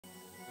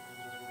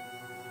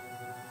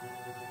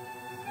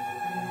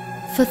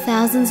For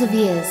thousands of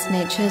years,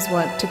 nature has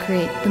worked to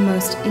create the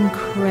most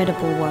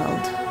incredible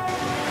world.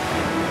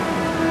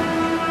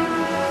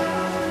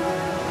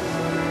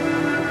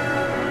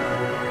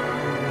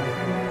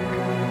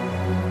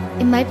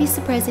 It might be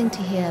surprising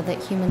to hear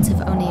that humans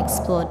have only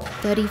explored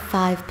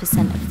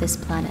 35% of this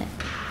planet.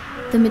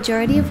 The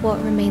majority of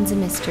what remains a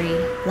mystery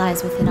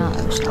lies within our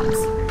oceans.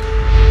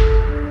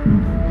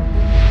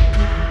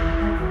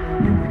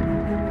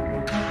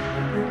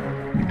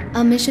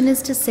 Our mission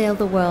is to sail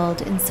the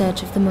world in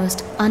search of the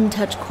most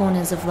untouched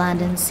corners of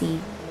land and sea,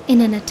 in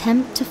an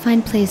attempt to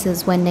find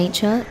places where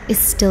nature is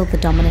still the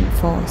dominant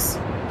force.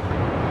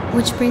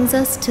 Which brings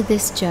us to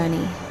this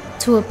journey,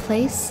 to a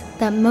place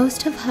that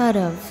most have heard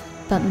of,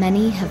 but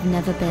many have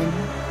never been.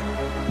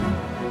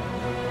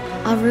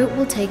 Our route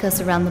will take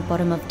us around the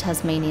bottom of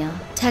Tasmania,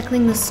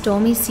 tackling the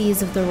stormy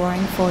seas of the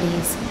roaring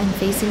 40s and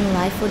facing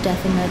life or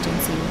death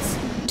emergencies,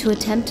 to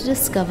attempt to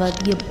discover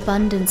the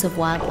abundance of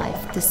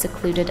wildlife this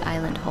secluded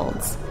island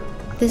holds.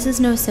 This is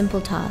no simple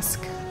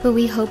task, but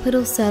we hope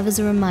it'll serve as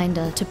a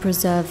reminder to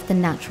preserve the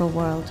natural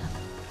world.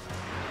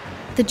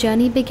 The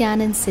journey began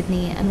in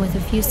Sydney, and with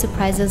a few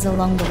surprises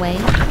along the way,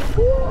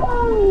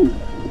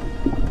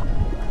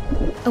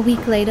 a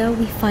week later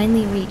we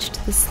finally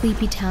reached the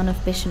sleepy town of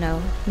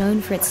Bicheno, known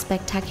for its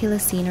spectacular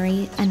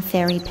scenery and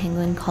fairy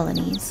penguin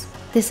colonies.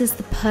 This is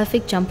the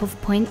perfect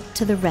jump-off point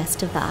to the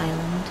rest of the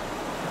island.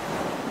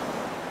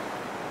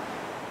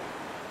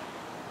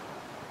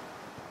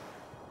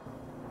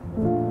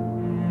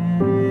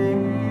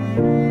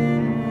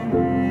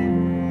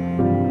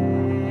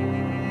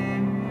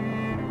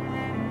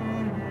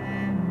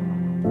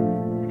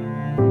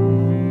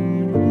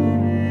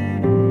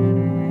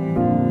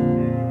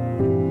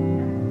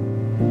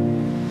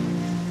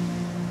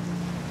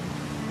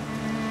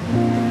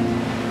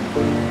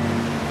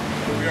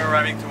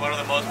 Arriving to one of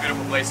the most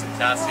beautiful places in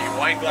Tassie,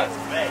 Wineglass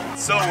Bay.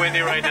 It's so windy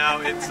right now,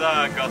 it's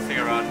gusting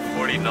around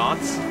 40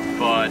 knots,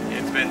 but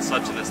it's been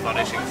such an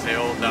astonishing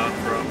sail down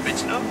from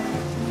Bicheno.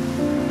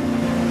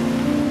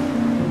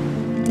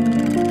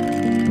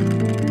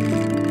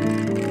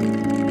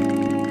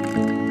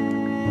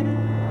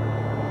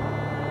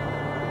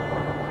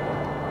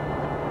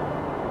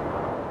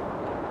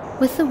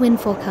 With the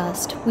wind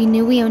forecast, we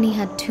knew we only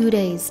had 2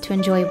 days to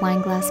enjoy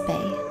Wineglass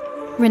Bay,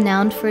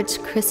 renowned for its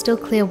crystal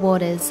clear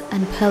waters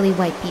and pearly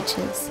white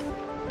beaches.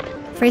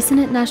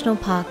 Freycinet National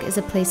Park is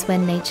a place where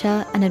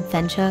nature and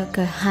adventure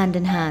go hand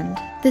in hand.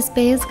 This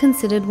bay is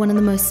considered one of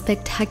the most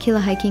spectacular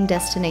hiking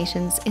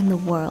destinations in the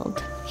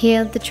world.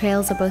 Here, the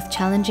trails are both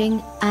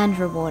challenging and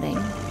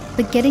rewarding.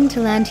 But getting to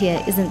land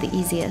here isn't the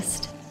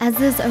easiest. As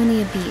there's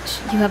only a beach,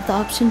 you have the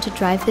option to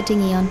drive the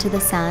dinghy onto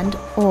the sand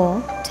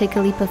or take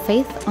a leap of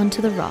faith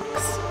onto the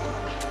rocks.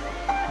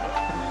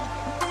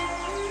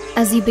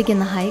 As you begin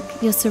the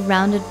hike, you're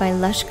surrounded by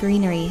lush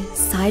greenery,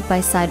 side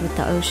by side with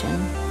the ocean.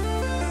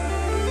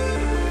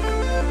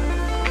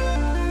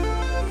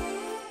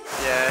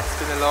 Yeah, it's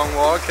been a long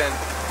walk and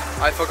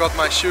I forgot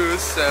my shoes,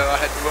 so I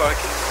had to walk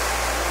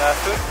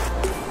barefoot.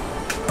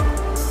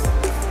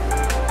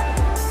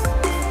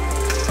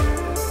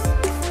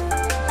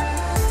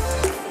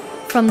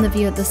 From the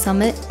view at the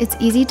summit, it's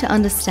easy to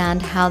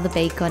understand how the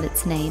bay got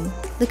its name.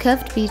 The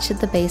curved beach at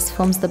the base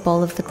forms the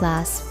bowl of the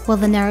glass, while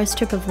the narrow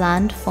strip of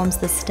land forms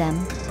the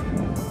stem.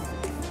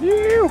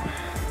 Phew.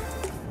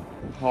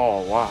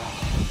 Oh wow.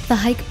 The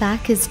hike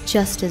back is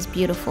just as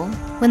beautiful,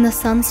 when the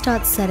sun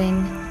starts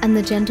setting and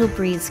the gentle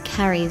breeze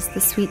carries the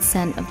sweet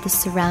scent of the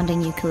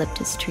surrounding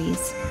eucalyptus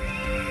trees.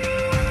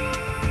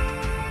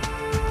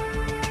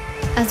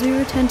 As we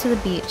return to the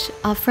beach,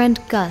 our friend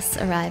Gus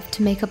arrived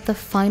to make up the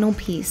final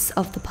piece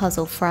of the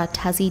puzzle for our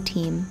Tassie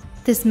team.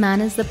 This man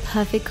is the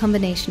perfect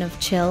combination of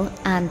chill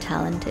and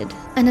talented.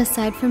 And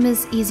aside from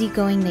his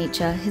easygoing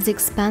nature, his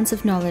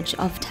expansive knowledge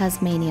of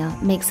Tasmania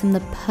makes him the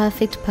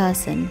perfect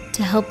person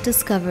to help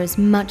discover as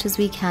much as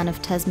we can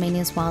of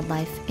Tasmania's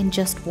wildlife in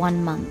just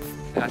 1 month.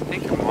 I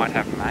think it might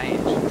have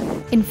mange.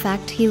 In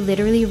fact, he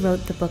literally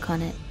wrote the book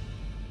on it.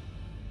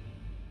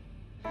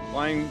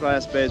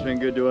 Wineglass Bay's been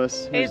good to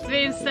us. It's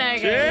been so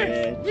good.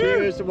 Yeah,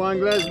 cheers to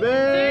Wineglass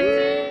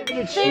Bay!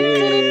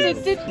 Cheers.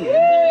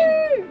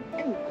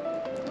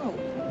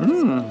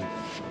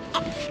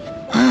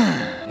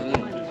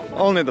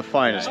 Only the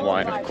finest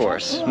wine, of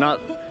course. Not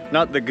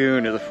the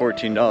Goon or the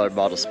 $14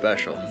 bottle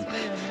special.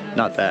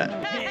 Not that.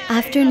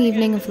 After an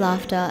evening of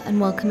laughter and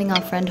welcoming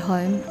our friend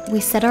home, we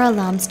set our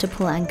alarms to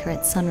pull anchor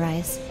at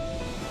sunrise.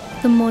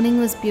 The morning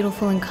was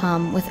beautiful and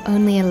calm, with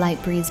only a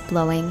light breeze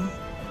blowing.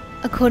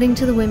 According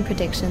to the wind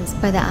predictions,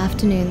 by the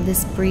afternoon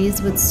this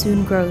breeze would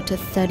soon grow to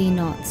 30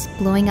 knots,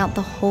 blowing out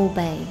the whole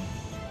bay.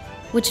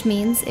 Which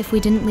means if we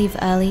didn't leave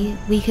early,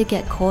 we could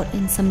get caught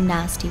in some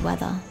nasty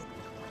weather.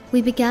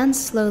 We began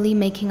slowly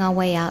making our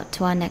way out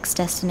to our next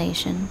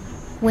destination,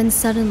 when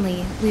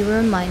suddenly we were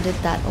reminded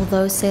that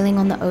although sailing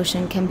on the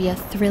ocean can be a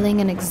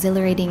thrilling and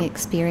exhilarating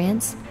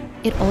experience,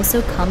 it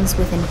also comes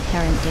with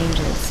inherent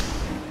dangers.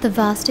 The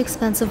vast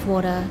expanse of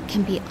water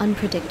can be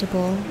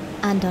unpredictable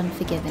and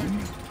unforgiving.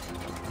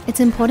 It's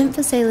important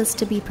for sailors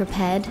to be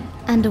prepared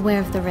and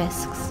aware of the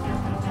risks.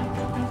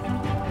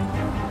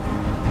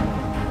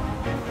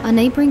 Our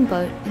neighbouring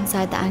boat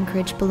inside the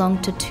anchorage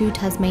belonged to 2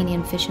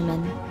 Tasmanian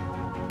fishermen.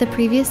 The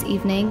previous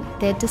evening,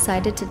 they had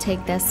decided to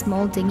take their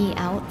small dinghy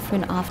out for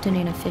an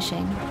afternoon of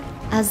fishing.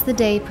 As the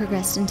day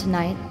progressed into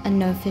night and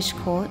no fish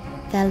caught,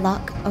 their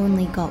luck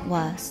only got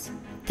worse.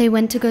 They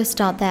went to go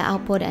start their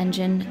outboard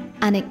engine,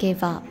 and it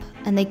gave up,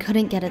 and they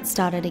couldn't get it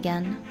started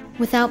again.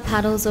 Without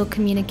paddles or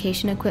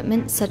communication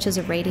equipment such as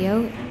a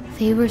radio,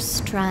 they were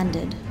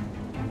stranded.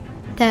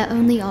 Their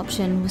only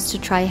option was to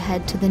try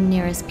head to the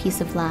nearest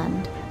piece of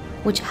land,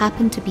 which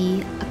happened to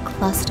be a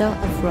cluster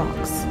of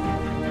rocks.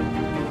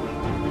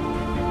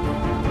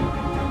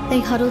 They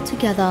huddled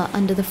together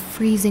under the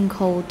freezing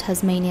cold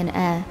Tasmanian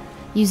air,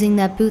 using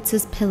their boots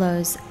as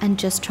pillows and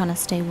just trying to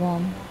stay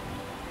warm.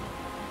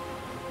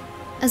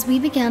 As we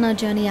began our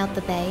journey out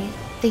the bay,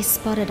 they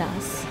spotted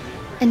us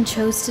and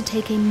chose to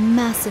take a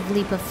massive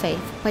leap of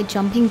faith by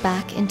jumping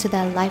back into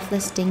their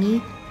lifeless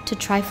dinghy to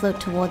try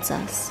float towards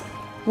us,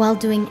 while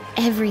doing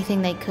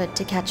everything they could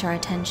to catch our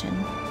attention.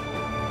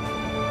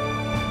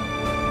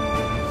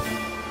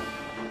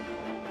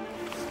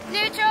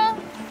 Neutral.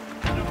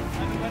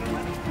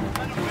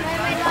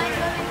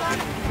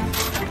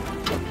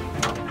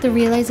 The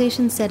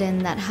realization set in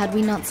that had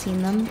we not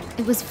seen them,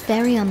 it was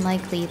very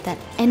unlikely that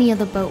any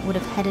other boat would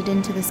have headed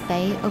into this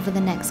bay over the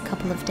next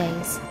couple of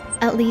days,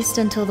 at least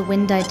until the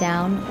wind died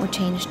down or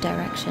changed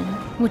direction,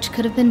 which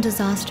could have been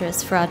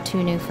disastrous for our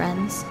 2 new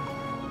friends.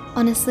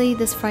 Honestly,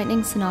 this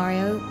frightening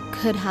scenario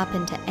could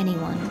happen to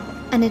anyone,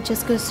 and it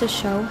just goes to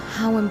show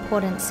how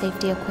important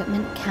safety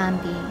equipment can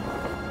be.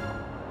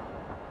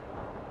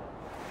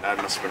 That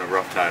must have been a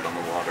rough tide on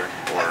the water,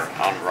 or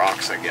on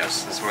rocks, I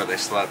guess. That's where they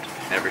slept.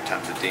 Every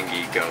time the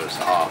dinghy goes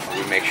off,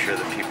 we make sure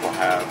that people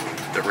have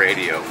the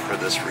radio for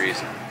this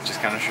reason. It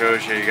just kind of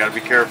shows you gotta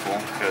be careful,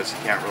 because you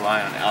can't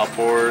rely on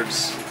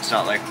outboards. It's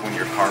not like when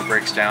your car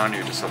breaks down,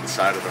 you're just on the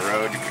side of the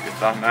road, you put your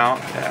thumb out.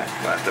 Yeah,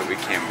 glad that we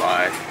came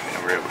by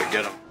and were able to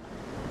get them.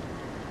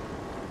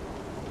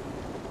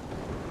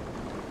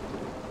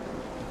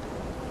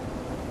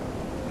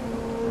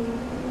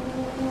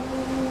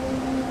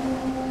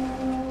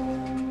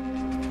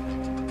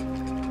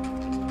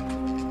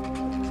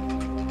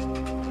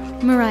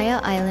 Maria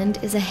Island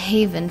is a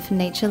haven for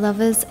nature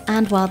lovers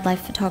and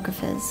wildlife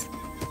photographers.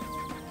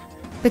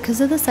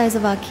 Because of the size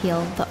of our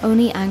keel, the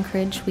only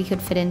anchorage we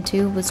could fit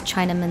into was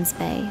Chinaman's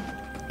Bay.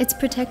 It's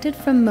protected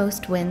from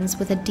most winds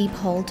with a deep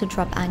hole to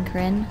drop anchor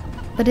in,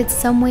 but it's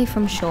some way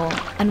from shore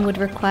and would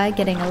require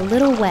getting a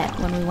little wet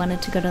when we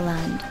wanted to go to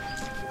land.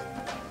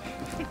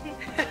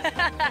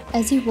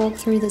 As you walk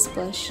through this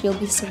bush, you'll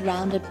be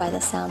surrounded by the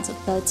sounds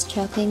of birds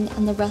chirping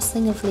and the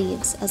rustling of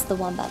leaves as the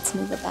wombats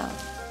move about.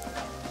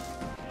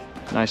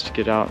 Nice to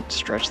get out and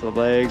stretch the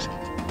legs.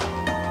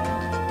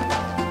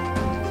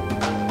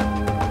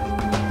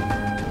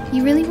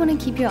 You really want to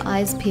keep your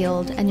eyes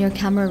peeled and your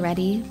camera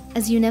ready,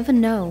 as you never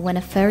know when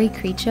a furry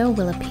creature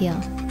will appear.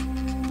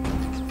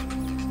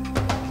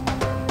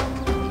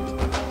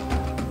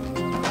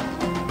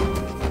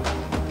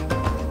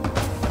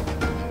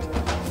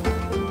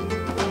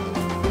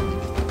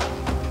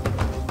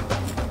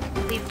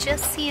 We've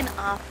just seen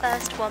our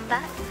first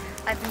wombat.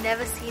 I've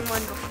never seen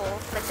one before,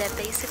 but they're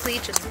basically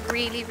just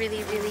really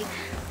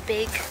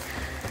big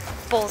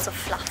balls of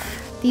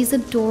fluff. These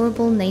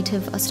adorable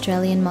native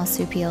Australian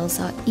marsupials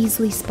are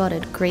easily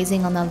spotted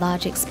grazing on the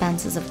large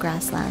expanses of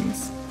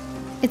grasslands.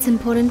 It's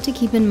important to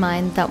keep in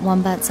mind that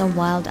wombats are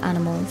wild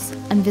animals,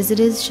 and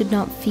visitors should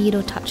not feed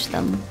or touch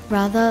them.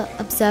 Rather,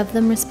 observe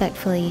them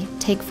respectfully,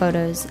 take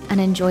photos, and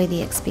enjoy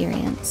the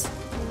experience.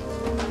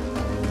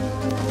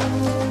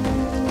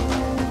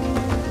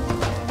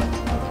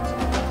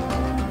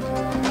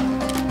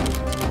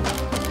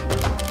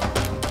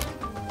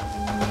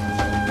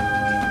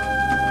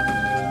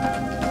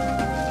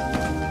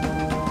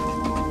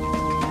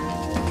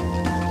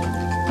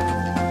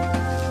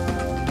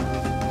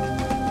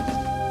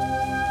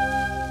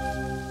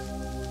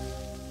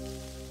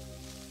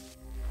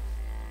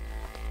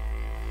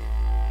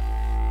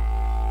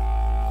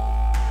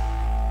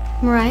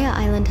 Maria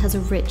Island has a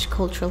rich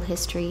cultural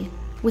history,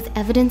 with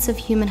evidence of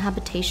human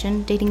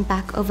habitation dating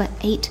back over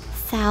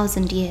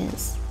 8,000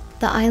 years.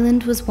 The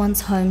island was once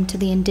home to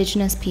the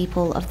indigenous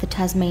people of the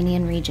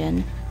Tasmanian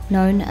region,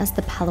 known as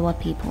the Palawa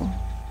people.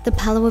 The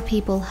Palawa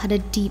people had a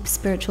deep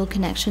spiritual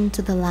connection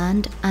to the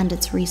land and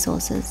its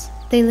resources.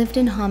 They lived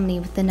in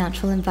harmony with the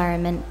natural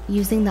environment,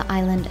 using the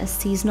island as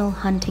seasonal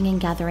hunting and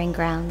gathering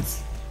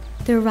grounds.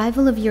 The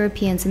arrival of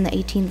Europeans in the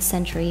 18th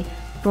century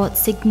brought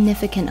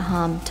significant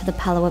harm to the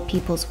Palawa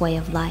people's way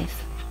of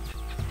life.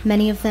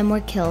 Many of them were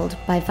killed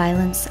by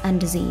violence and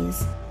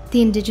disease.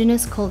 The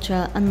indigenous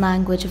culture and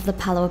language of the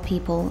Palawa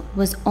people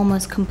was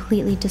almost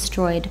completely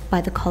destroyed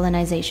by the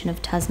colonization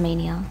of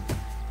Tasmania.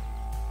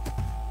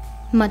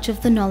 Much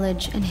of the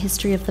knowledge and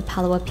history of the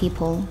Palawa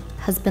people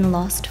has been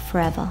lost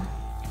forever.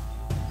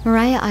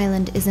 Maria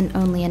Island isn't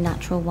only a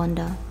natural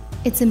wonder.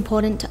 It's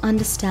important to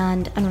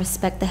understand and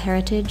respect the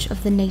heritage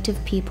of the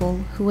native people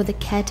who were the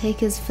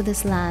caretakers for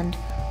this land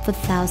for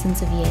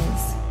thousands of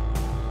years.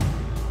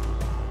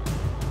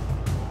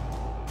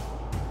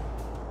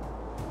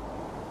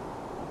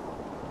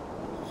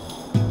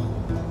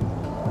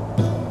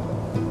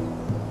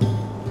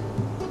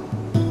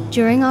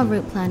 During our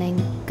route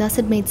planning, Gus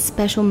had made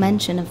special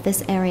mention of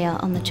this area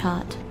on the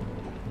chart.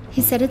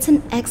 He said it's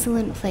an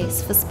excellent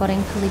place for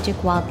spotting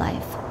pelagic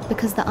wildlife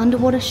because the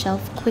underwater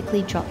shelf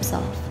quickly drops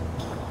off.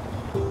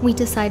 We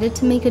decided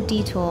to make a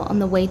detour on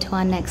the way to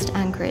our next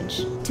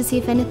anchorage to see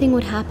if anything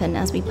would happen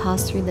as we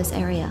passed through this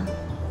area.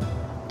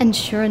 And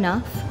sure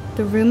enough,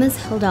 the rumors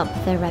held up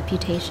their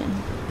reputation.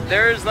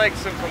 There's like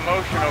some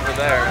commotion over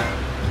there.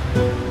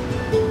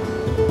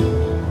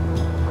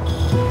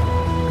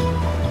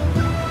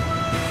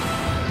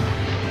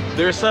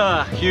 There's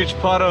a huge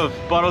pot of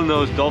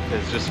bottlenose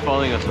dolphins just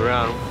following us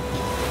around.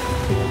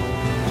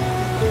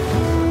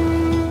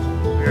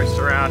 We are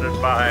surrounded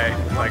by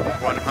like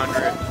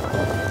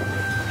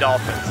 100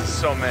 dolphins,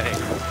 so many.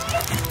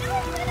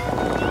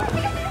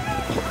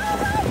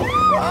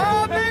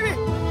 Oh, baby!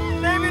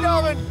 Baby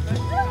dolphin!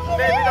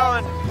 Baby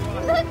dolphin!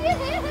 Look at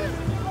him!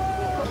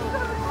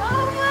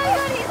 Oh my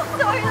god, he's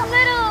so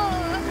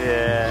little!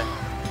 Yeah.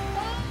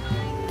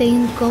 They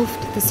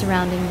engulfed the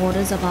surrounding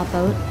waters of our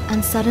boat,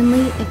 and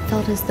suddenly it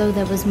felt as though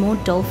there was more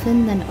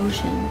dolphin than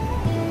ocean.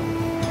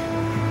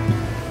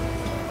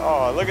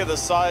 Oh, look at the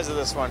size of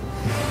this one.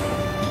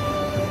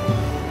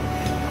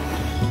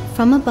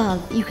 From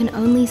above, you can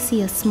only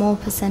see a small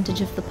percentage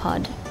of the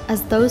pod,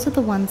 as those are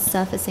the ones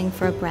surfacing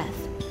for a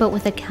breath. But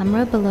with a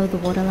camera below the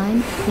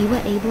waterline, we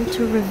were able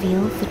to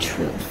reveal the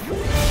truth.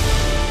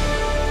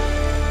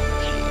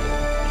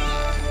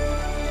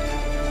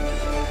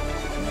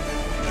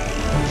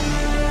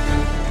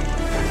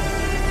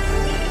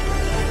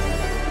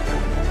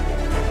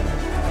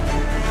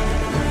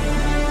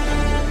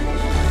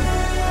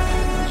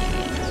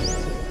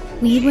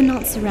 We were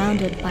not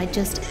surrounded by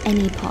just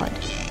any pod.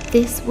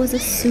 This was a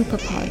super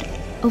pod,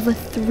 over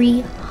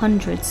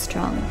 300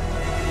 strong.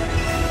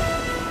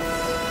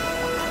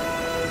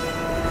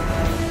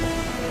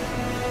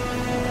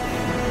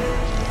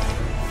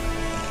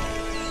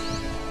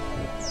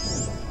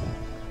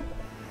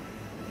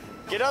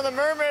 Get on the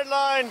mermaid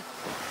line!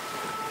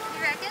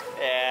 You reckon?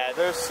 Yeah,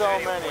 there's so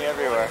many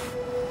everywhere.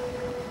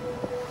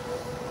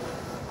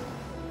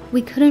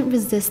 We couldn't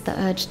resist the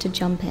urge to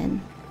jump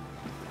in.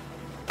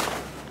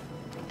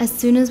 As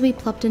soon as we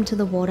plopped into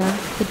the water,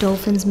 the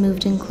dolphins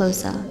moved in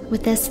closer,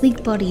 with their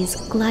sleek bodies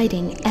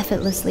gliding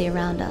effortlessly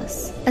around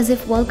us, as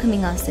if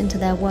welcoming us into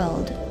their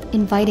world,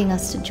 inviting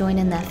us to join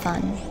in their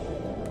fun.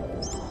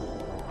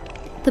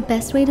 The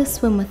best way to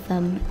swim with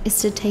them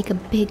is to take a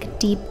big,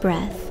 deep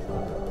breath,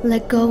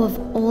 let go of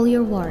all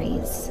your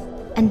worries,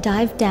 and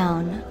dive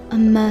down,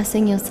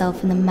 immersing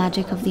yourself in the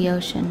magic of the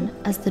ocean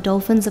as the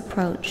dolphins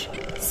approach,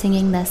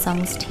 singing their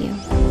songs to you.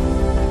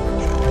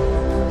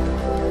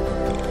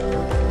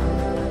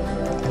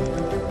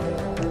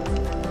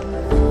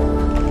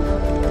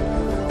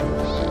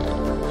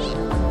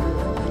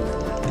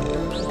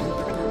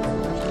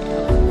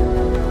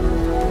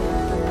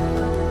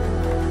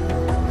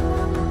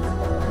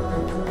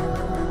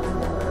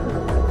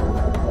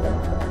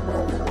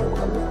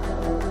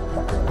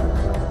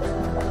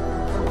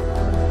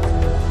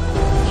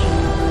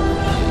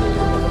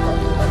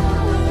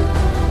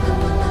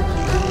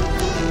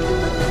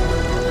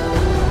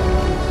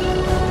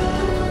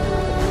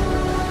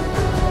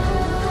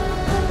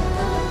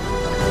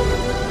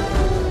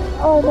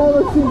 I've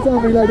never seen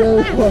something like that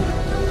before.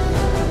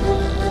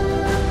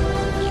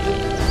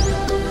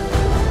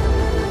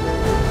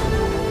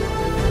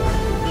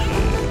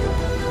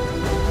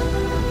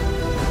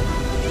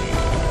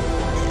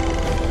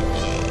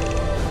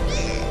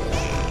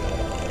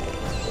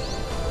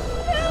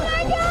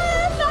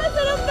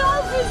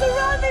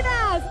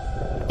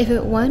 If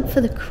it weren't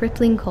for the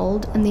crippling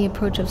cold and the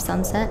approach of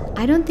sunset,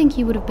 I don't think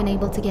you would have been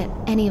able to get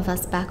any of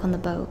us back on the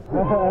boat.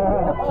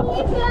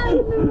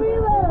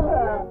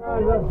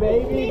 The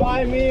baby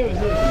by me, it was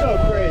so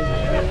crazy.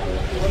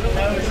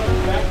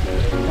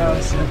 That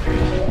was so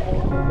crazy.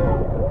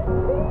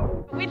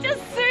 We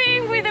just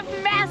swim with a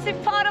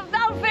massive pot of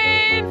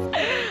dolphins!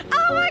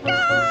 Oh my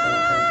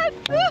god!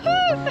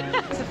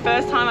 It's the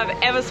first time I've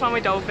ever swum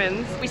with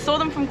dolphins. We saw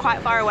them from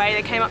quite far away.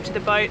 They came up to the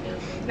boat.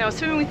 They were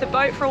swimming with the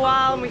boat for a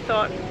while and we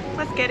thought,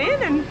 let's get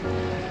in and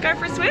go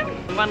for a swim.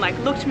 One like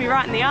looked me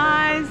right in the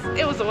eyes.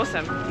 It was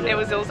awesome. It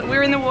was awesome. We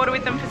were in the water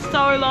with them for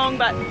so long,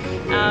 but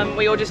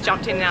we all just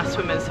jumped in our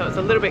swimmers, so it was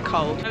a little bit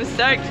cold. I'm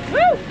stoked. Woo!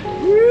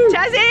 Woo!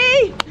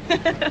 Tassie!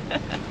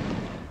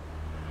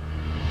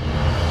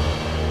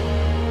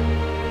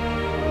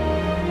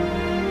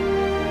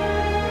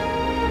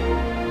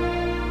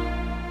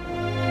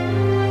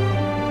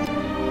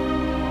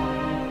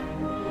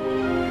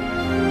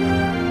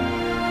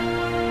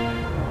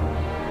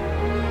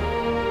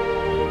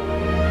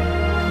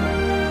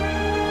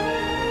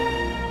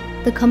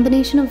 The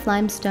combination of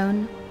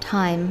limestone,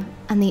 time,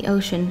 and the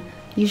ocean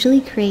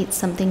usually creates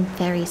something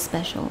very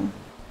special.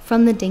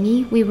 From the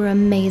dinghy, we were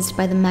amazed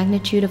by the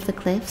magnitude of the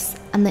cliffs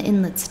and the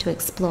inlets to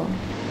explore.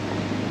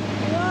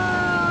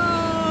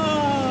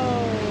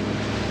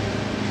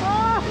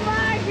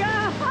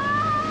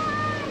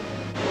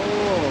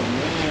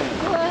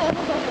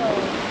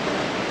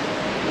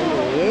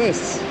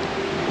 This.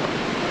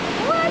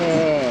 What?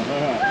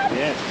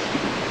 Yes.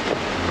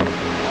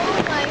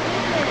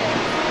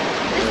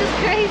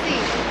 crazy.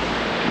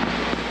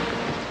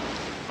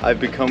 I've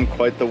become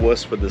quite the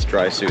wuss with this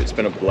dry suit. It's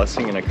been a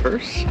blessing and a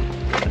curse.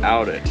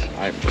 Without it,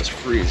 I'm just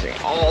freezing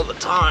all the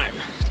time.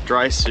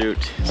 Dry suit,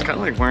 it's kind of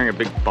like wearing a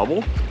big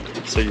bubble.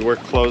 So you wear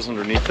clothes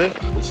underneath it.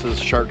 This is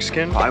shark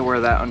skin. I wear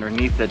that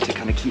underneath it to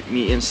kind of keep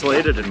me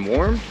insulated and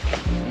warm.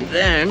 And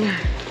then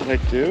what I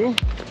do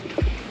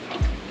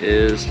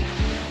is,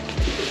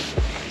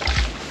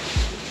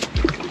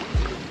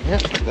 yeah,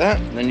 like that.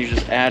 And then you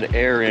just add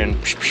air in.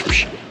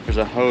 There's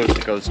a hose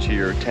that goes to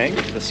your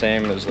tank, the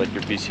same as like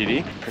your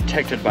BCD,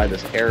 protected by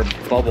this air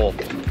bubble.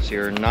 So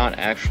you're not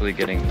actually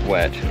getting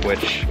wet,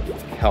 which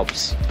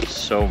helps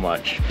so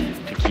much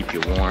to keep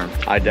you warm.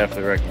 I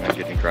definitely recommend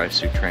getting dry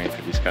suit trained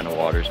for these kind of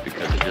waters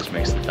because it just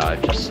makes the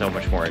dive just so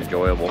much more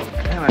enjoyable.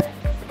 Anyway,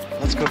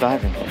 let's go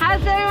diving.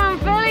 How's everyone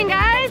feeling,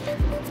 guys?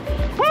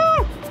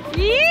 Woo!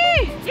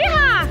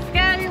 Yeah! It's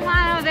gonna be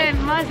one of the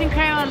most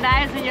incredible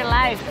dives in your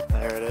life.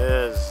 There it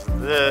is.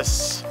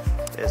 This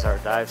is our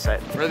dive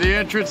site. We're the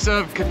entrance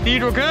of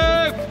Cathedral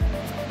Cave.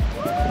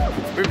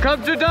 We've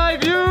come to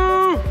dive you.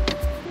 All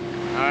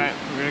right,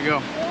 we're gonna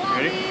go.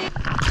 Ready?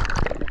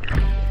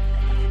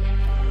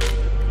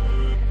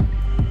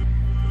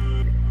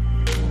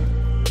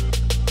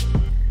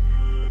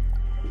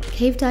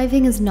 Cave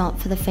diving is not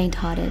for the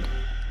faint-hearted.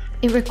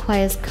 It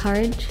requires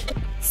courage,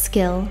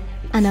 skill,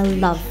 and a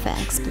love for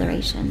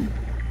exploration.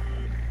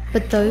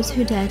 But those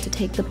who dare to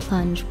take the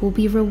plunge will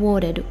be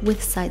rewarded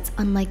with sights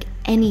unlike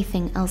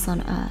anything else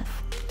on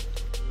Earth.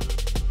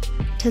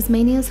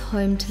 Tasmania is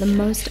home to the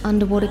most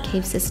underwater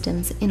cave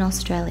systems in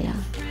Australia,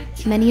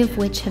 many of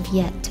which have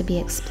yet to be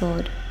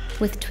explored,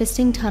 with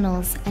twisting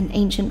tunnels and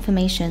ancient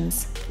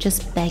formations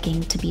just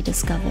begging to be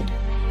discovered.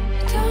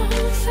 Don't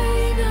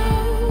say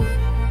no,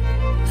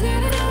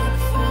 let it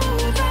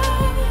unfold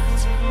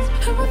out.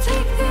 I will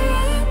take the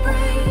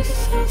embrace,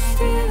 so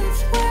still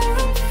it's where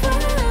I'm found.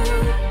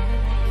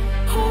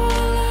 All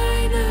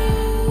I know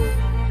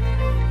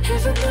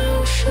is an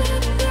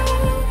ocean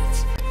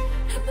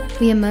note.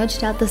 We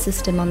emerged out the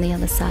system on the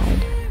other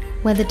side,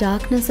 where the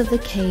darkness of the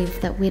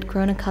cave that we had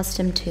grown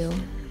accustomed to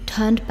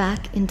turned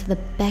back into the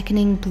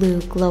beckoning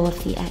blue glow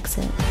of the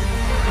exit.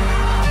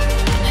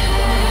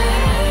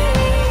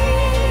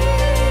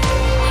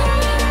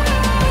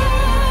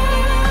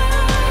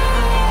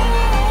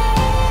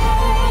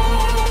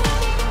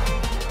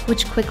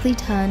 Which quickly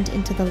turned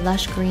into the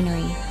lush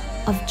greenery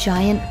of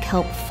giant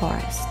kelp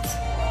forests.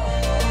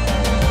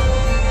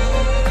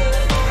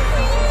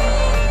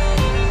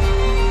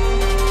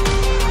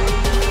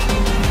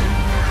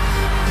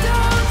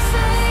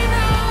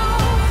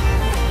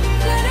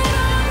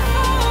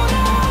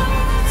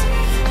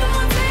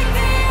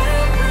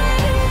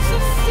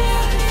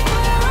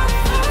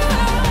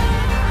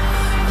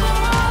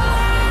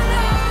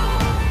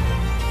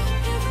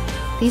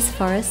 These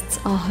forests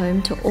are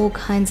home to all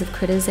kinds of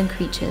critters and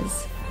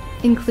creatures,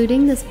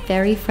 including this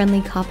very friendly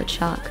carpet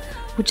shark,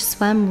 which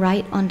swam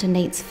right onto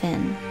Nate's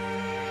fin.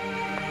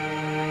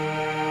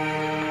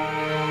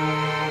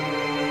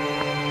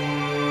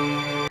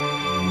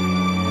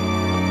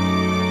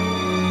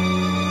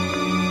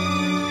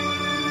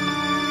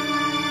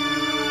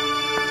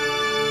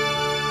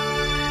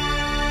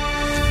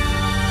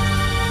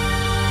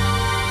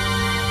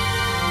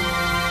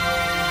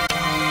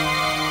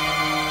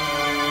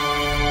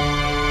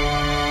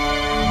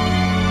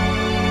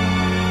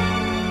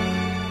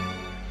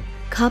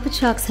 Carpet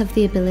sharks have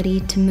the ability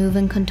to move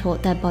and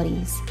contort their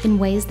bodies in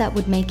ways that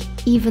would make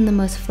even the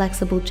most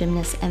flexible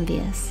gymnast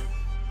envious,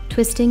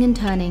 twisting and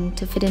turning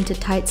to fit into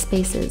tight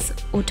spaces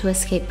or to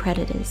escape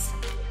predators.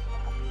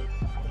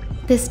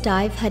 This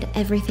dive had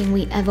everything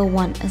we ever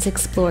want as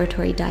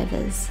exploratory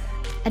divers: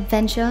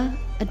 adventure,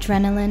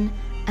 adrenaline,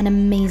 and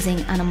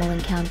amazing animal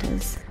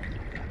encounters.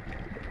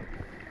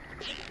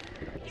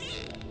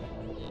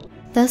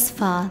 Thus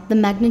far, the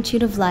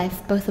magnitude of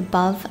life both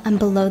above and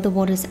below the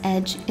water's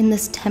edge in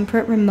this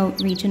temperate remote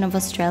region of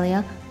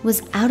Australia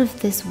was out of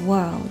this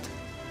world.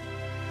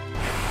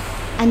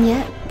 And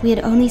yet, we had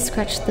only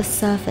scratched the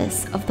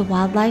surface of the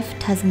wildlife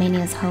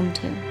Tasmania is home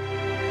to.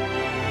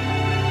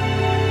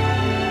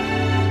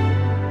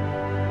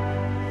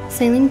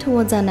 Sailing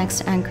towards our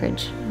next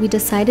anchorage, we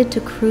decided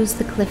to cruise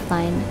the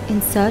cliffline in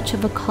search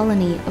of a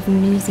colony of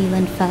New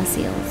Zealand fur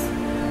seals.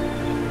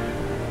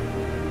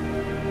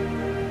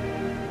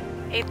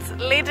 It's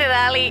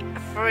literally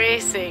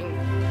freezing.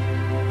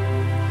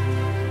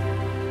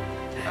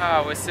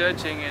 We're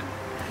searching and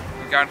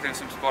we're going through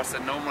some spots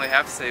that normally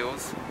have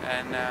seals,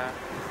 and yeah,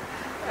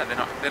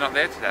 they're not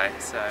there today.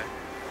 So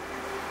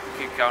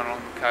we keep going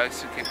along the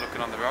coast and keep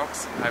looking on the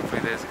rocks, and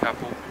hopefully there's a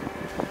couple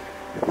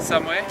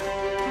somewhere.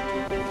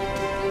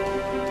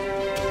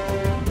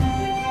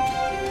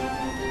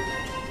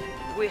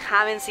 We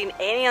haven't seen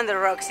any on the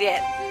rocks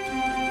yet.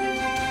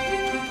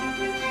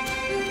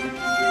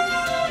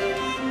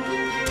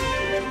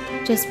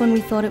 Just when we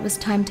thought it was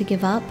time to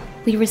give up,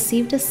 we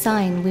received a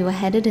sign we were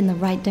headed in the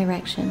right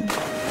direction.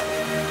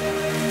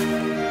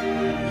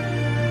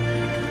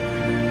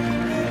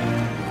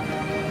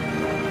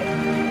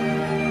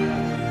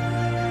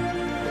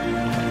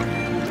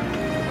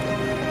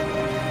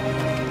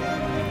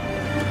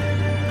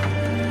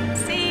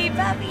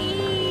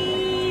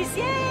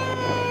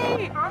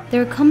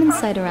 They're a common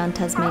sight around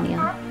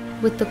Tasmania,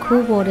 with the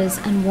cool waters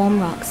and warm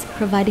rocks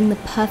providing the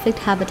perfect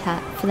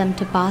habitat for them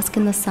to bask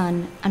in the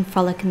sun and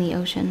frolic in the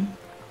ocean.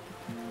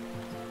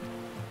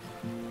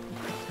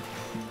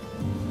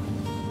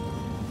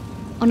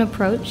 On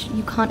approach,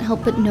 you can't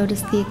help but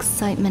notice the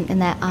excitement in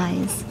their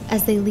eyes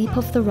as they leap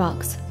off the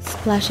rocks,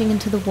 splashing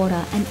into the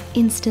water and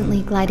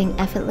instantly gliding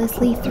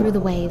effortlessly through the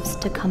waves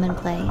to come and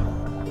play.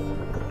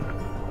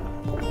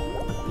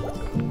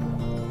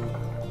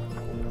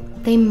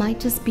 They might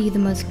just be the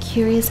most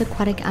curious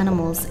aquatic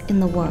animals in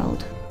the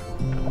world.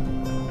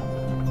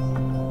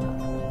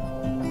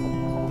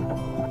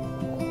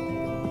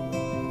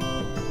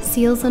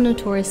 Seals are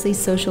notoriously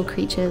social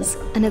creatures,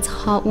 and it's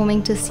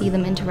heartwarming to see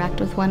them interact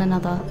with one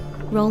another,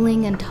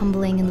 rolling and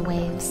tumbling in the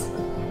waves.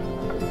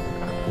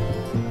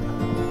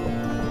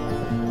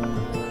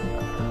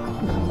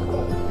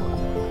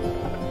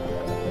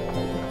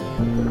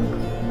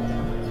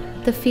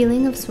 The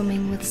feeling of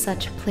swimming with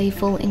such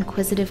playful,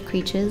 inquisitive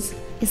creatures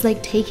is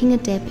like taking a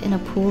dip in a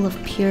pool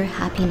of pure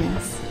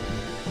happiness.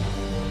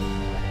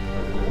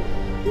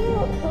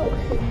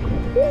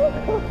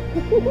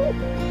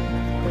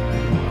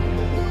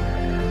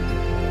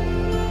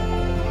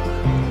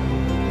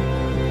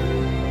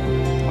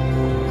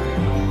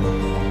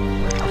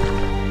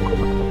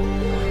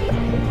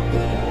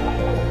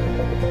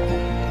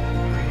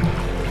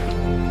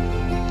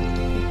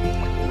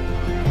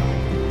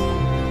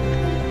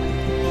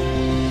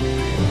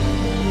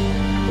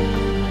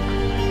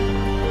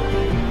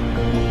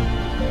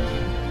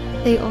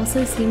 They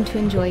also seem to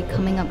enjoy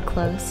coming up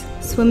close,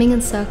 swimming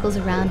in circles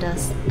around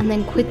us, and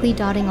then quickly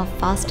darting off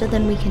faster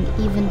than we can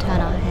even turn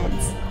our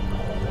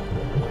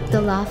heads. The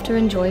laughter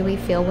and joy we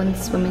feel when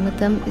swimming with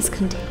them is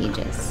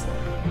contagious.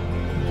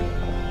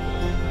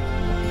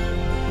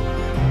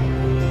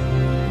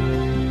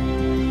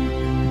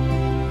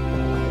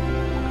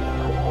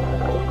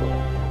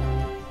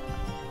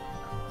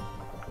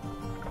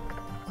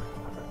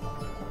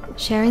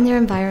 Sharing their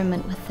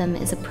environment with them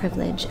is a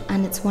privilege,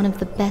 and it's one of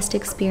the best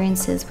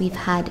experiences we've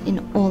had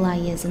in all our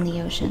years in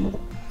the ocean.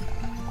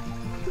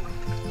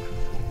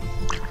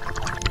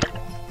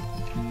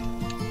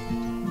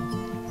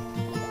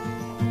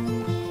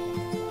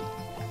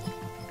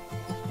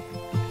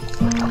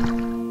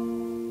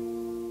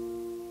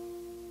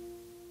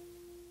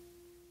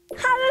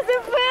 How does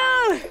it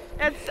feel?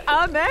 It's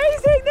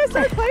amazing, they're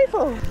so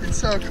playful. It's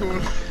so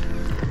cool.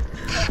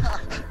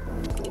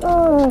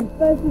 Oh,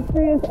 best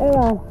experience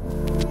ever.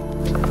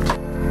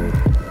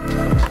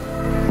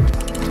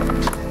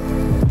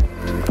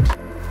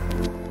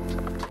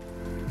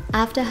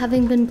 After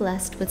having been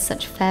blessed with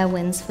such fair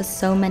winds for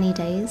so many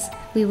days,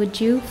 we were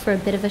due for a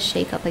bit of a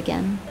shake-up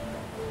again.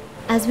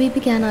 As we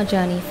began our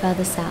journey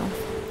further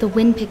south, the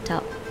wind picked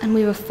up and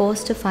we were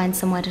forced to find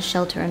somewhere to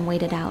shelter and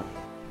wait it out.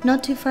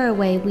 Not too far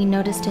away, we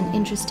noticed an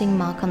interesting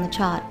mark on the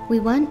chart. We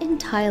weren't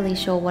entirely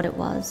sure what it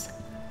was,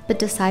 but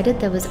decided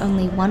there was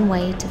only one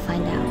way to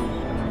find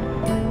out.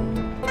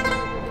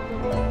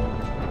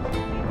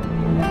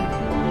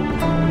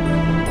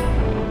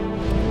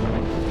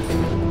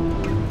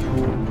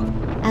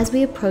 As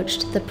we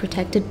approached the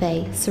protected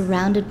bay,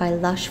 surrounded by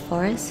lush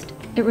forest,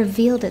 it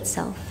revealed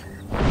itself.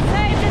 So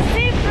it's a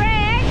steep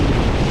wreck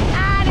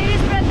and it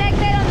is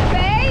protected on the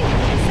bay.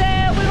 So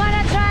we want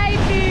to try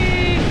to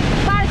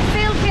park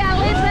Sylvia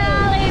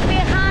literally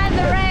behind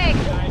the wreck.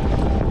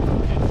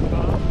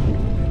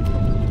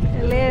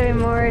 A little bit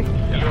more.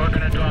 You are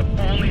going to drop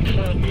only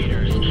 12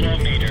 meters.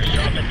 12 meters.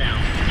 Drop it down.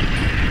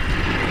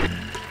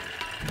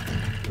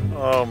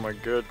 Oh my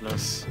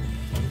goodness.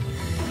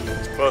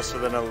 It's closer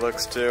than it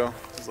looks too.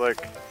 It's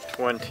like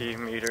 20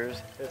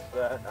 meters. It's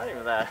that, not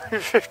even that.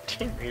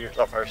 15 meters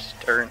off our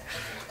stern.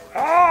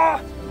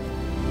 Ah!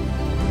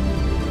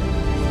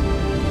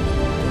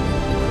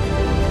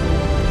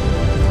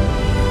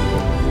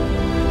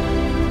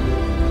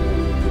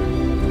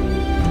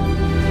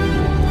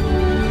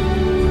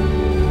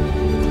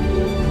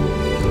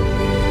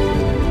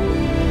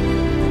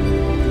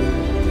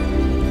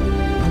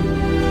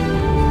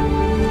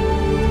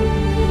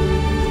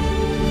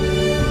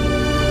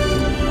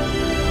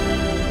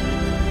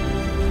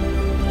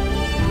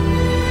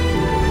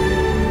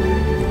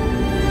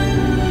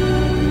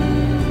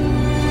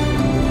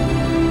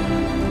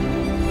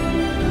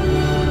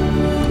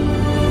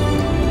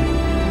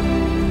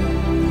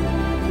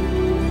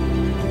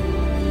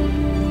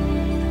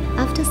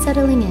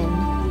 Settling in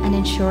and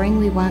ensuring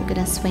we weren't going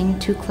to swing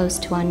too close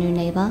to our new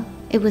neighbor,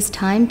 it was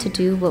time to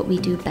do what we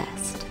do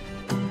best.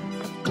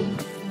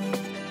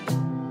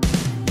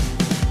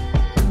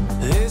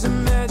 There's a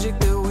magic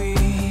that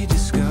we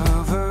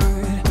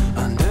discovered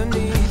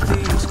underneath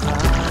these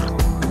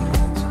clouds.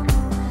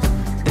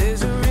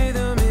 There's a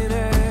rhythm in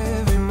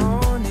every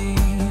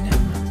morning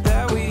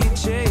that we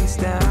chase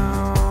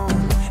down,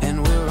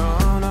 and we're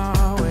on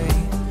our way.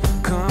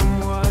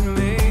 Come what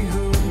may,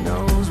 who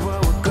knows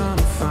what we're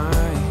gonna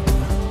find.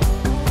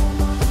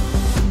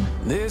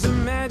 There's a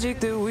magic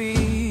that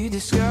we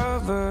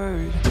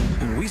discovered,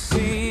 and we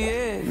see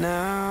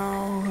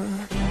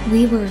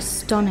We were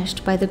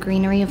astonished by the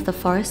greenery of the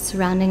forest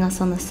surrounding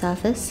us on the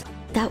surface.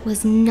 That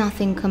was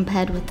nothing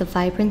compared with the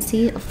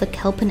vibrancy of the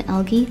kelp and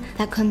algae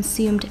that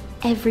consumed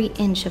every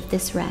inch of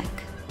this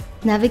wreck.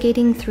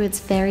 Navigating through its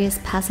various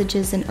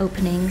passages and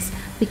openings,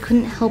 we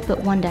couldn't help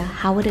but wonder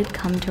how it had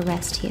come to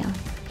rest here,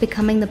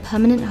 becoming the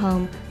permanent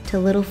home to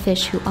little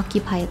fish who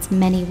occupy its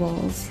many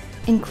walls,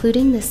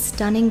 including this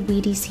stunning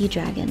weedy sea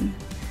dragon.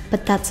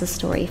 But that's a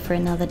story for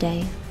another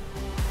day.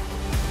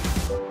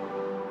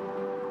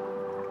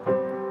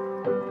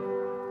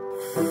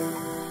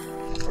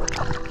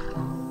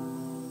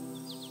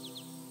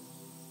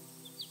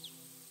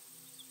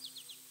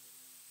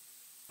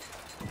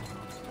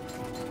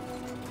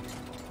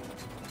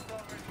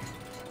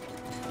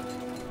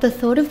 The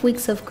thought of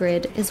weeks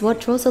off-grid is what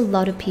draws a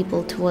lot of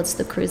people towards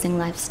the cruising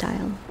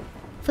lifestyle.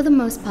 For the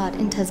most part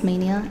in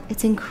Tasmania,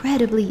 it's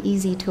incredibly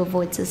easy to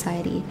avoid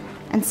society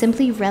and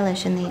simply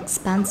relish in the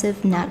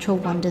expansive natural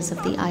wonders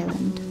of the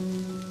island.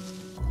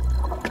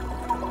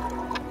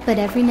 But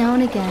every now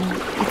and again,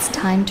 it's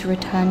time to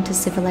return to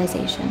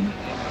civilization.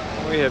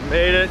 We have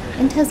made it.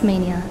 In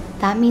Tasmania,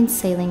 that means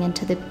sailing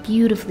into the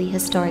beautifully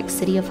historic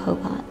city of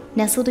Hobart,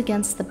 nestled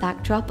against the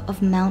backdrop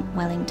of Mount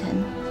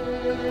Wellington.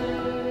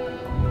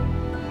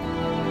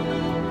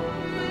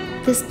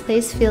 This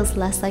place feels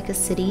less like a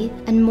city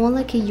and more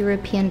like a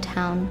European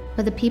town,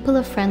 where the people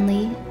are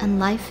friendly and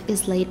life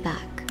is laid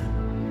back.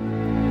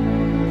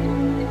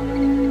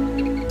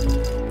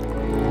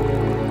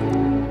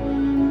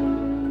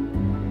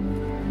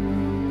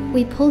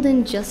 We pulled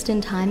in just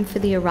in time for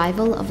the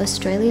arrival of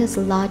Australia's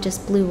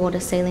largest blue water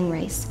sailing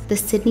race, the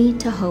Sydney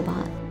to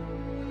Hobart.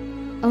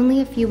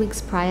 Only a few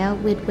weeks prior,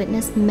 we'd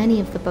witnessed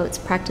many of the boats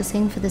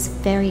practicing for this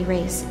very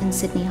race in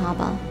Sydney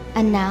Harbour.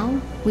 And now,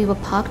 we were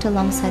parked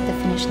alongside the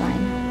finish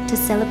line to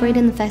celebrate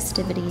in the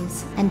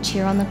festivities and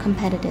cheer on the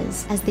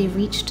competitors as they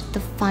reached the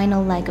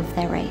final leg of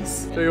their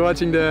race. So you're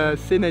watching the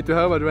Sydney to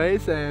Hobart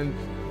race, and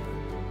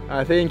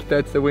I think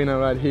that's the winner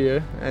right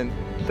here, and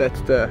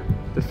that's the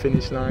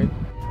finish line.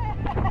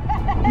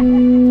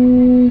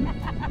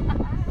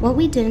 What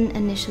we didn't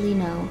initially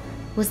know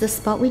was the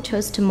spot we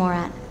chose to moor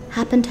at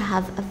happened to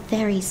have a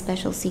very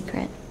special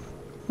secret.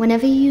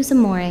 Whenever you use a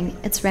mooring,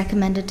 it's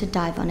recommended to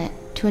dive on it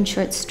to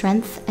ensure its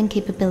strength and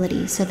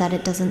capability so that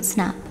it doesn't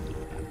snap.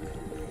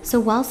 So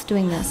whilst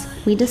doing this,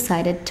 we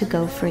decided to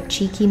go for a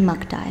cheeky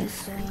muck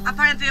dive.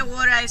 Apparently the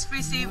water is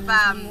pretty,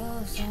 yeah,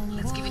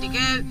 let's give it a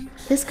go.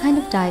 This kind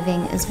of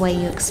diving is where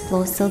you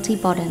explore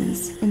silty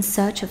bottoms in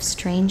search of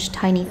strange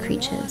tiny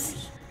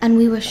creatures. And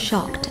we were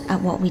shocked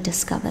at what we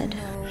discovered.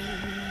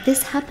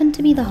 This happened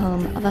to be the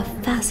home of a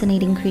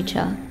fascinating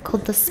creature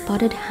called the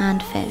spotted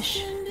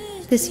handfish.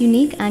 This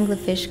unique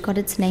anglerfish got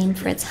its name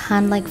for its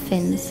hand-like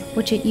fins,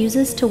 which it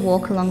uses to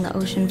walk along the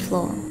ocean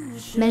floor.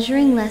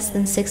 Measuring less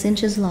than 6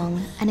 inches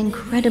long and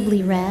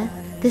incredibly rare,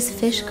 this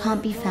fish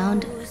can't be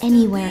found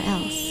anywhere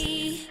else.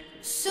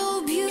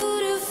 So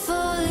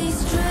beautifully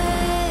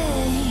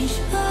strange.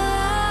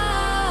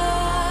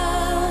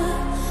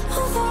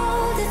 Of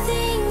all the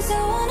things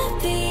I wanna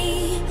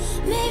be,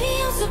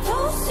 maybe I'm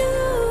supposed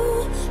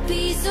to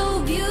be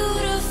so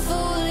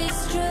beautifully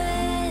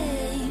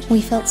strange.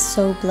 We felt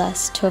so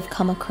blessed to have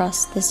come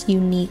across this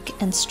unique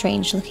and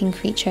strange looking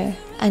creature,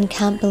 and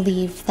can't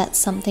believe that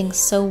something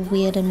so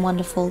weird and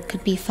wonderful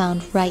could be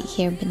found right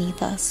here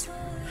beneath us.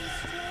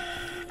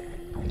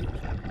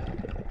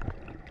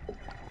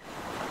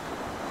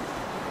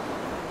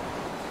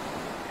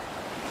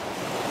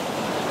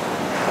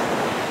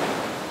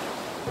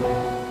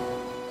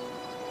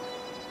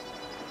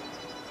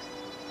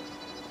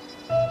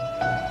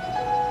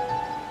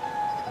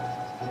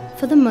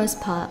 For the most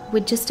part,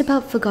 we'd just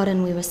about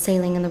forgotten we were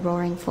sailing in the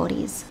roaring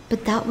 40s,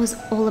 but that was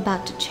all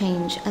about to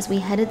change as we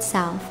headed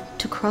south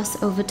to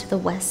cross over to the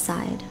west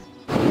side.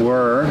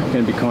 We're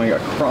going to be going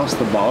across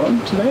the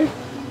bottom today.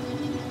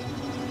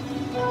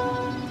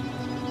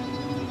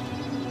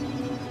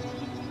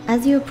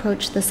 As you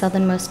approach the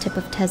southernmost tip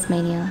of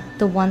Tasmania,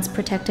 the once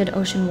protected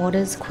ocean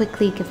waters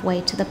quickly give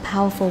way to the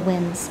powerful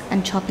winds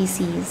and choppy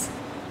seas,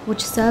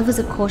 which serve as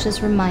a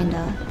cautious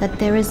reminder that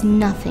there is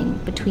nothing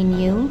between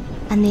you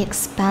and the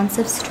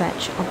expansive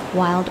stretch of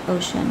wild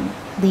ocean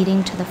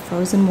leading to the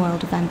frozen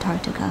world of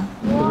Antarctica.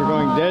 So we're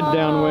going dead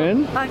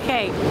downwind.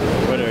 Okay.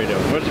 What are we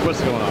doing?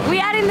 What's going on? We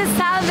are in the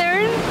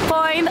southern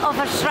point of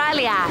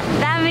Australia.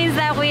 That means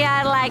that we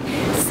are like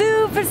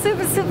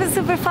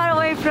super far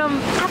away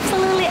from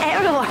absolutely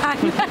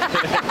everyone.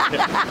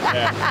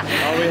 Yeah.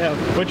 All we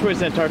have. Which way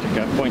is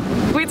Antarctica? Point.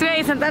 Which way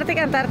is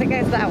Antarctica? Antarctica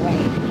is that way.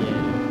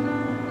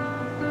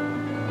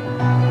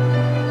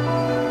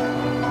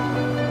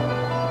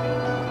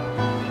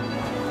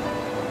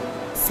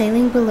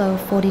 Sailing below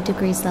 40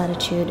 degrees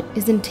latitude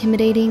is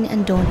intimidating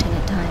and daunting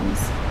at times.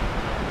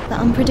 The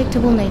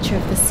unpredictable nature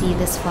of the sea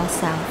this far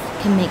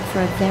south can make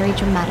for a very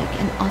dramatic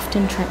and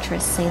often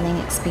treacherous sailing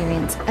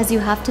experience, as you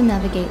have to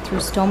navigate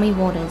through stormy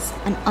waters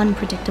and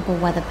unpredictable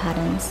weather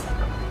patterns.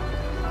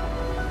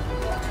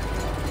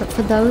 But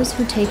for those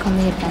who take on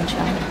the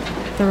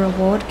adventure, the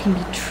reward can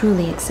be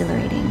truly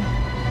exhilarating.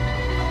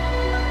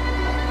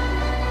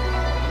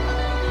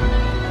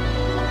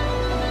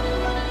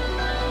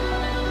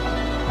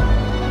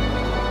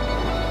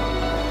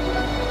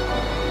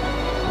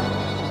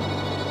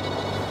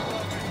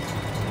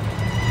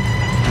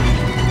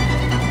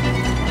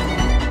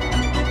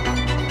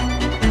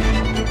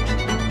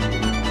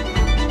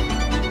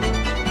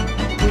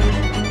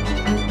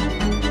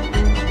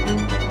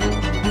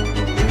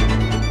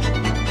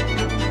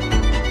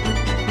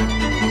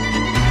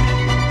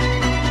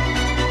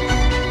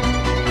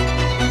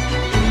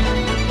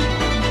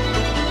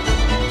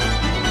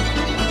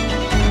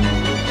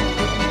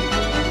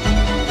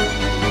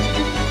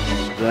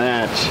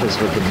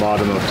 what the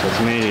bottom of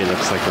Tasmania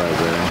looks like right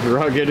there.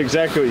 Rugged,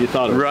 exactly what you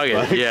thought it was. Rugged,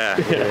 like. yeah.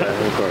 Yeah,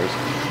 of course.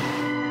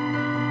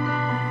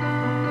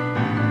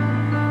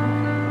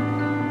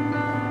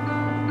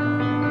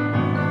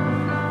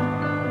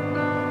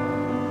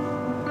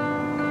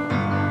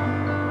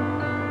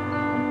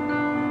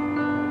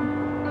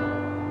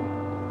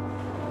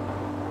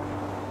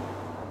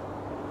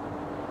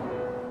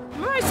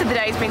 Most of the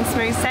day's been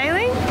smooth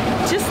sailing,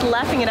 just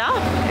lapping it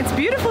up. It's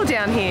beautiful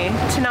down here.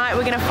 Tonight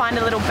we're going to find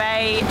a little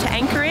bay to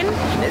anchor in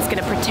that's going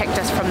to protect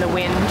us from the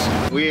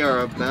wind. We are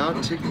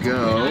about to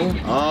go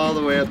all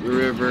the way up the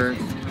river,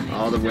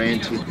 all the way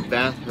into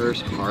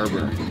Bathurst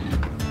Harbor.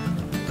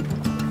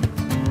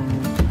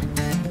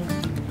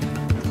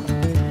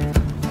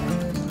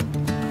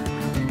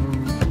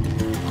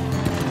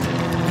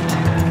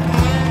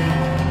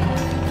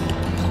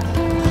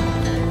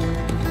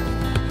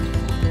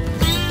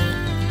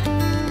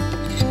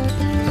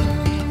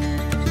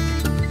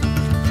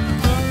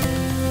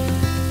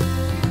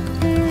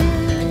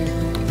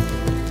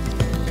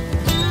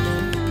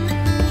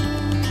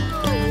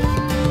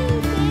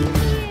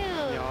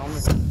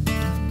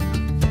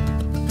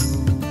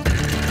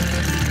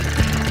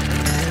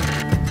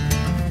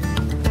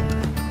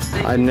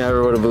 I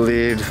never would have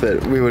believed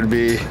that we would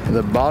be at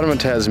the bottom of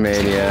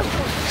Tasmania,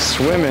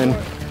 swimming.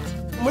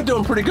 We're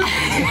doing pretty good.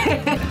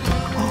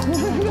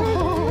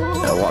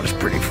 The water's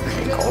pretty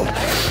freaking cold.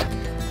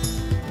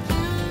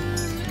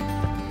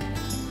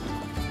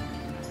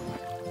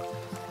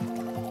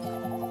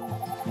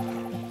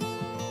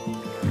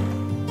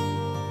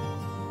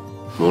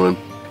 Morning.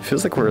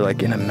 Feels like we're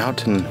like in a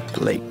mountain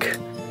lake.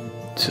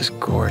 It's just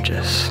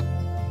gorgeous.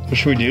 What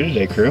should we do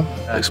today, crew?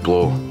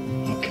 Explore.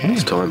 Okay.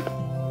 It's time.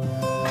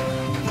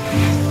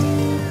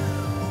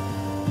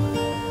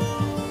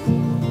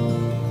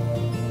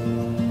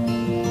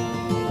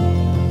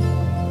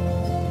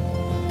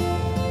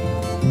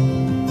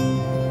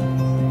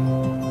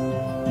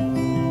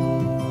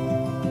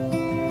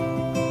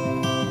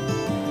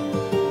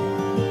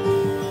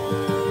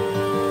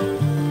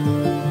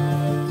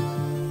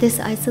 This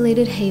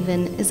isolated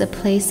haven is a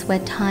place where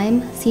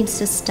time seems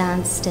to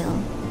stand still,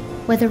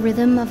 where the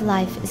rhythm of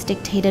life is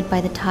dictated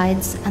by the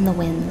tides and the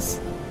winds.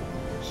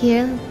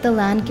 Here, the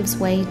land gives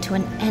way to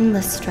an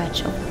endless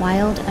stretch of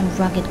wild and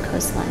rugged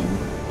coastline,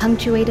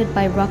 punctuated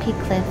by rocky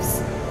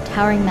cliffs,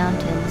 towering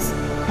mountains,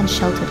 and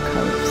sheltered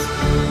coves.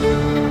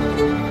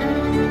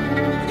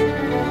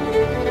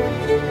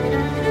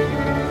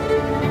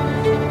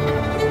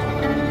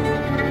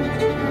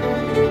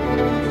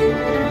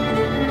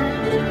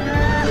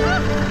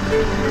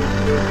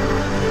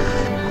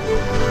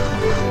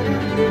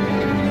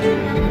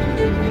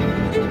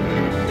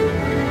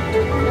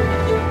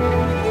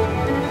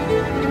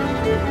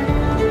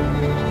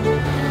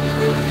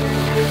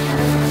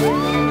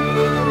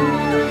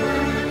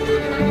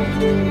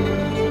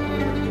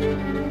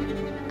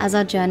 As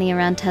our journey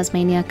around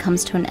Tasmania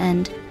comes to an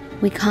end,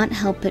 we can't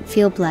help but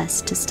feel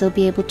blessed to still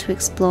be able to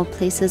explore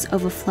places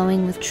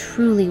overflowing with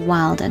truly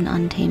wild and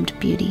untamed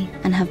beauty,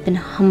 and have been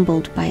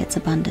humbled by its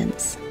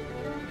abundance.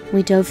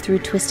 We dove through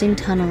twisting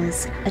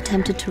tunnels,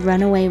 attempted to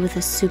run away with a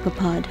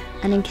superpod,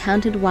 and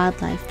encountered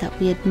wildlife that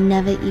we had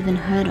never even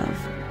heard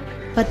of.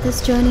 But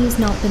this journey has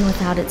not been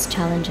without its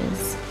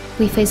challenges.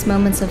 We faced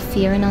moments of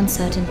fear and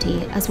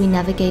uncertainty as we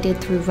navigated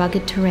through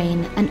rugged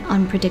terrain and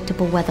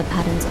unpredictable weather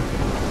patterns.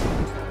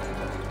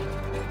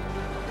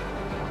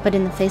 But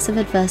in the face of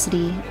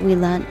adversity, we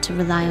learnt to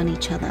rely on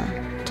each other,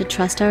 to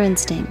trust our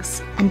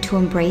instincts, and to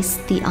embrace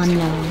the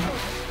unknown.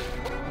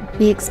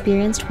 We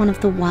experienced one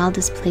of the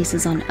wildest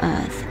places on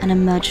Earth and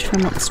emerged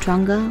from it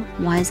stronger,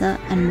 wiser,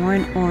 and more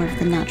in awe of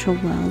the natural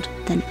world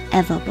than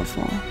ever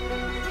before.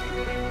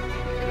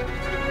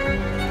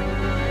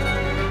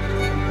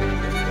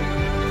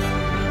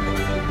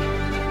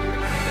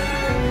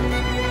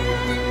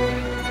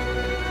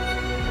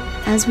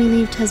 As we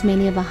leave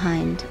Tasmania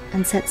behind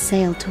and set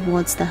sail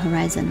towards the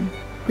horizon,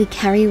 we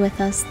carry with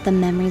us the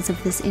memories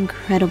of this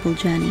incredible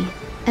journey.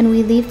 And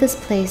we leave this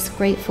place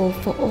grateful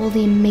for all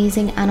the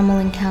amazing animal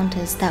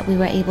encounters that we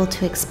were able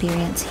to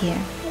experience here.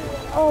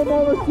 Oh,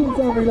 never seen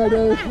something like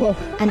that before.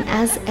 And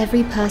as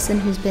every person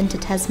who's been to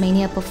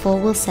Tasmania before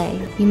will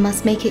say, you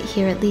must make it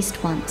here at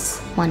least once,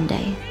 one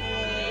day.